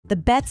The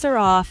bets are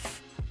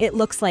off. It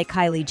looks like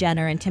Kylie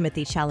Jenner and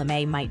Timothée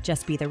Chalamet might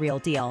just be the real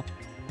deal.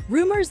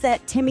 Rumors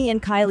that Timmy and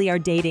Kylie are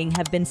dating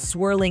have been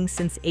swirling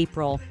since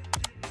April,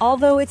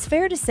 although it's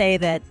fair to say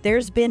that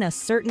there's been a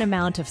certain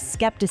amount of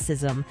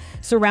skepticism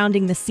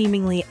surrounding the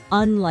seemingly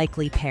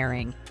unlikely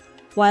pairing.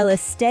 While a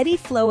steady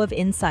flow of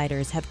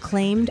insiders have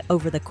claimed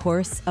over the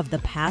course of the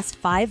past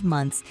 5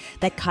 months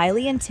that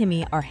Kylie and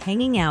Timmy are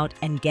hanging out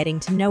and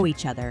getting to know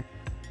each other,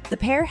 the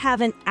pair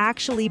haven't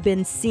actually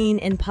been seen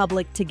in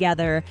public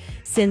together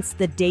since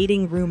the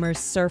dating rumors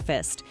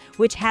surfaced,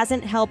 which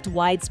hasn't helped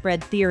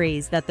widespread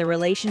theories that the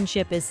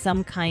relationship is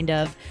some kind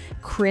of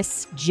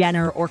Kris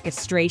Jenner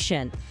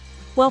orchestration.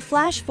 Well,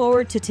 flash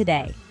forward to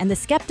today, and the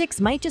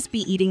skeptics might just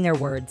be eating their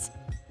words.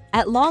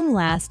 At long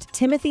last,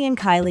 Timothée and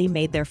Kylie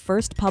made their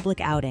first public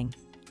outing,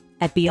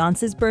 at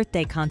Beyoncé's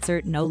birthday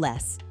concert, no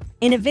less.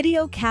 In a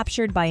video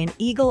captured by an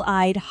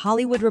eagle-eyed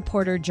Hollywood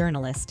Reporter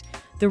journalist,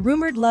 the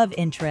rumored love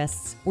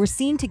interests were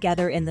seen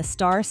together in the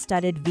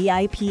star-studded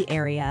VIP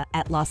area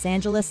at Los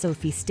Angeles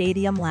Sophie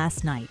Stadium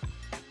last night.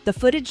 The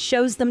footage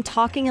shows them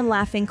talking and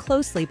laughing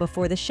closely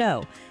before the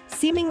show,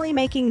 seemingly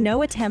making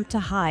no attempt to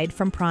hide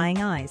from prying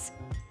eyes.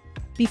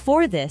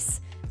 Before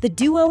this, the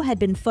duo had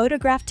been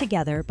photographed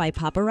together by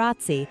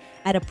paparazzi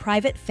at a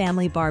private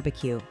family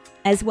barbecue,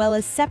 as well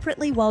as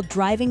separately while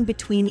driving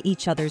between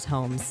each other's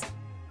homes.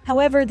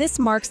 However, this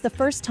marks the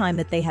first time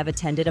that they have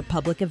attended a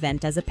public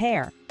event as a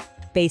pair.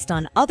 Based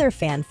on other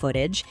fan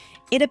footage,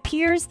 it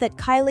appears that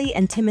Kylie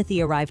and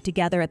Timothée arrived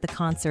together at the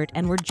concert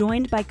and were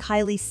joined by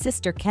Kylie's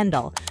sister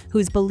Kendall,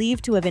 who's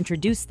believed to have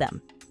introduced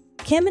them.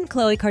 Kim and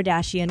Khloe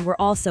Kardashian were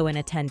also in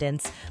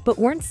attendance, but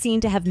weren't seen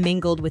to have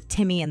mingled with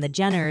Timmy and the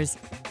Jenners.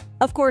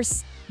 Of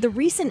course, the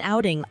recent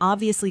outing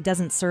obviously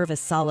doesn't serve as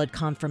solid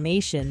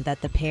confirmation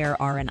that the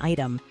pair are an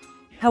item.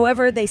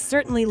 However, they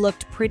certainly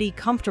looked pretty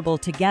comfortable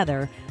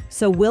together,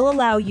 so we'll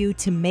allow you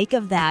to make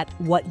of that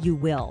what you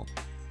will.